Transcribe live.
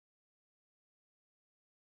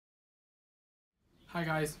Hi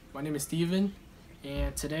guys, my name is Steven,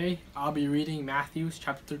 and today I'll be reading Matthew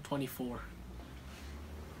chapter 24.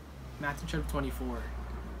 Matthew chapter 24.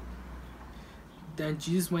 Then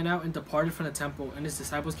Jesus went out and departed from the temple, and his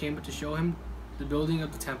disciples came to show him the building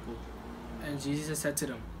of the temple. And Jesus said to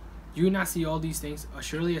them, "Do you not see all these things?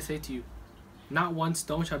 Surely I say to you, not one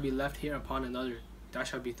stone shall be left here upon another, that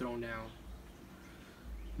shall be thrown down."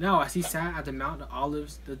 Now as he sat at the Mount of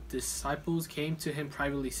Olives, the disciples came to him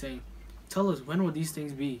privately, saying, "Tell us, when will these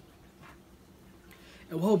things be?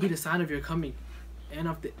 And what will be the sign of your coming and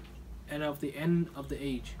of the end of the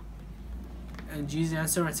age?" And Jesus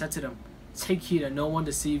answered and said to them, "Take heed that no one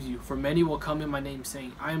deceives you, for many will come in my name,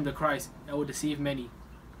 saying, I am the Christ, and will deceive many.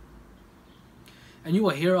 And you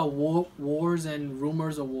will hear of wars and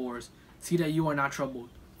rumors of wars. See that you are not troubled,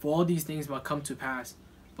 for all these things must come to pass,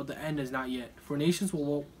 but the end is not yet. For nations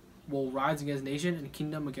will rise against nation, and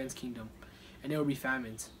kingdom against kingdom, and there will be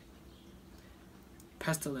famines,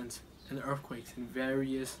 pestilence, and earthquakes in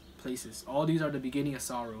various places. All these are the beginning of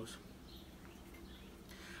sorrows.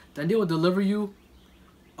 Then they will deliver you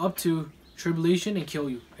up to tribulation and kill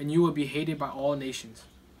you, and you will be hated by all nations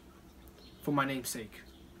for my name's sake.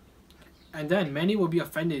 And then many will be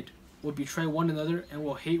offended, will betray one another, and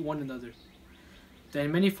will hate one another.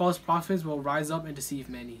 Then many false prophets will rise up and deceive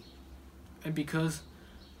many. And because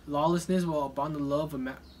lawlessness will abound, the love of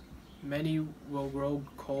many will grow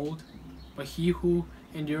cold. But he who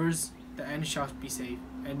endures the end shall be saved.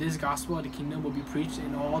 And this gospel of the kingdom will be preached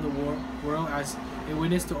in all the world as a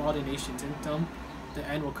witness to all the nations, and then the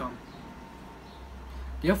end will come.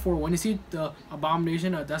 Therefore, when you see the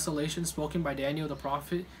abomination of desolation spoken by Daniel the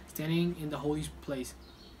prophet standing in the holy place,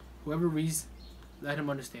 whoever reads, let him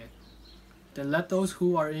understand. Then let those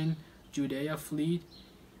who are in Judea flee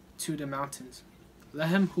to the mountains. Let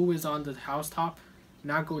him who is on the housetop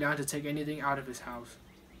not go down to take anything out of his house.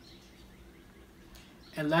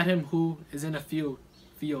 And let him who is in a field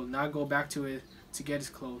not go back to it to get his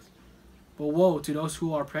clothes. But woe to those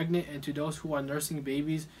who are pregnant and to those who are nursing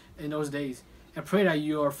babies in those days. And pray that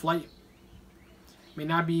your flight may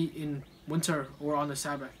not be in winter or on the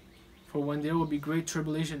Sabbath. For when there will be great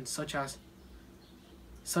tribulation, such as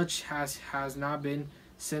has not been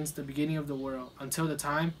since the beginning of the world, until the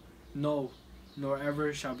time, no, nor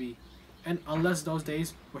ever shall be. And unless those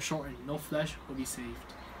days were shortened, no flesh will be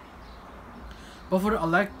saved. But for the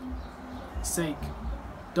elect's sake,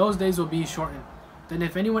 those days will be shortened. Then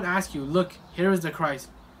if anyone asks you, look, here is the Christ,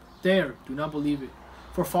 there, do not believe it.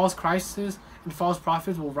 For false Christs and false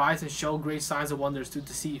prophets will rise and show great signs and wonders to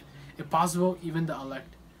deceive, if possible, even the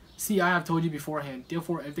elect. See, I have told you beforehand.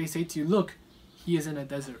 Therefore, if they say to you, look, he is in a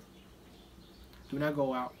desert, do not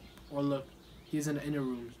go out. Or look, he is in the inner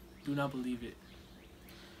rooms, do not believe it.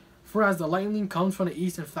 For as the lightning comes from the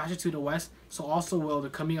east and flashes to the west, so also will the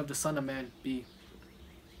coming of the Son of Man be.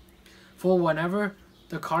 For whenever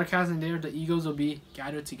the carcass and there, the eagles will be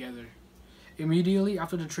gathered together. Immediately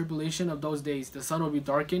after the tribulation of those days, the sun will be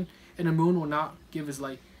darkened, and the moon will not give its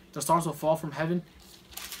light. The stars will fall from heaven,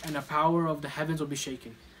 and the power of the heavens will be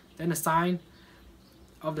shaken. Then the sign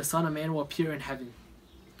of the Son of Man will appear in heaven.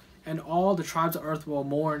 And all the tribes of earth will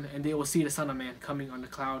mourn, and they will see the Son of Man coming on the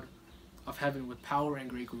cloud of heaven with power and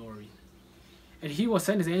great glory. And he will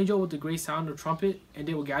send his angel with the great sound of trumpet, and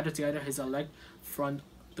they will gather together his elect from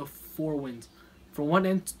the four winds, from one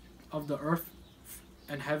end of the earth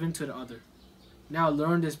and heaven to the other. Now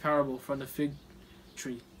learn this parable from the fig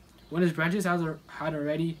tree. When his branches had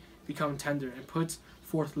already become tender and puts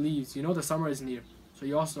forth leaves, you know the summer is near. So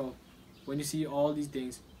you also, when you see all these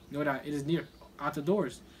things, know that it is near, at the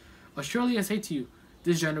doors. But surely I say to you,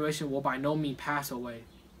 this generation will by no means pass away,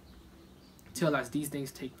 till as these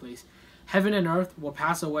things take place. Heaven and earth will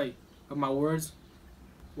pass away, but my words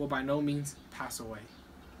will by no means pass away.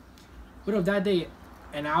 But of that day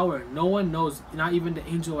and hour no one knows, not even the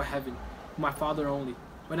angel of heaven, my Father only.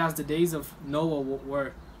 But as the days of Noah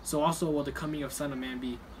were, so also will the coming of Son of Man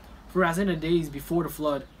be. For as in the days before the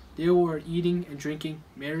flood, they were eating and drinking,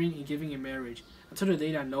 marrying and giving in marriage, until the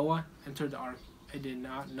day that Noah entered the ark, and did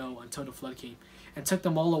not know until the flood came, and took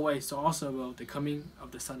them all away, so also will the coming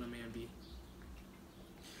of the Son of Man be.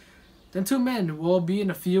 Then two men will be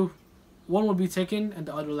in a field, one will be taken and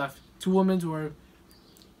the other left. Two women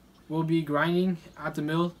will be grinding at the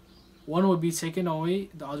mill, one will be taken away,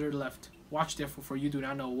 the other left. Watch therefore, for you do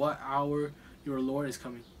not know what hour your Lord is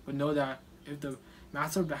coming. But know that if the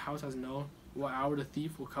master of the house has known what hour the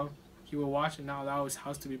thief will come, he will watch and not allow his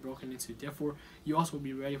house to be broken into. Therefore, you also will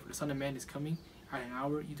be ready, for the Son of Man is coming at an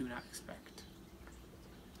hour you do not expect.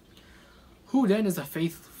 Who then is a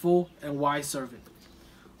faithful and wise servant,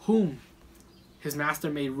 whom his master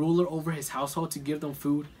made ruler over his household to give them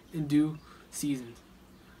food in due seasons.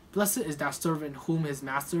 Blessed is that servant whom his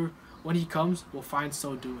master, when he comes, will find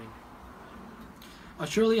so doing.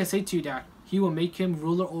 Assuredly I say to you that he will make him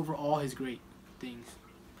ruler over all his great things.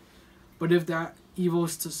 But if that evil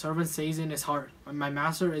servant says in his heart, my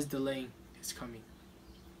master is delaying his coming,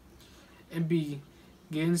 and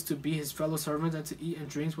begins to beat his fellow servants and to eat and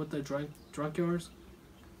drink with the drunkards,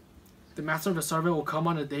 the master of the servant will come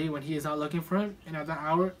on a day when he is not looking for him, and at that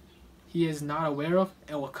hour he is not aware of,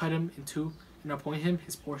 and will cut him in two and appoint him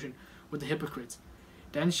his portion with the hypocrites.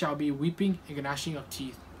 Then shall be weeping and gnashing of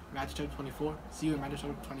teeth. Matthew chapter 24. See you in Matthew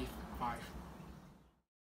chapter 25.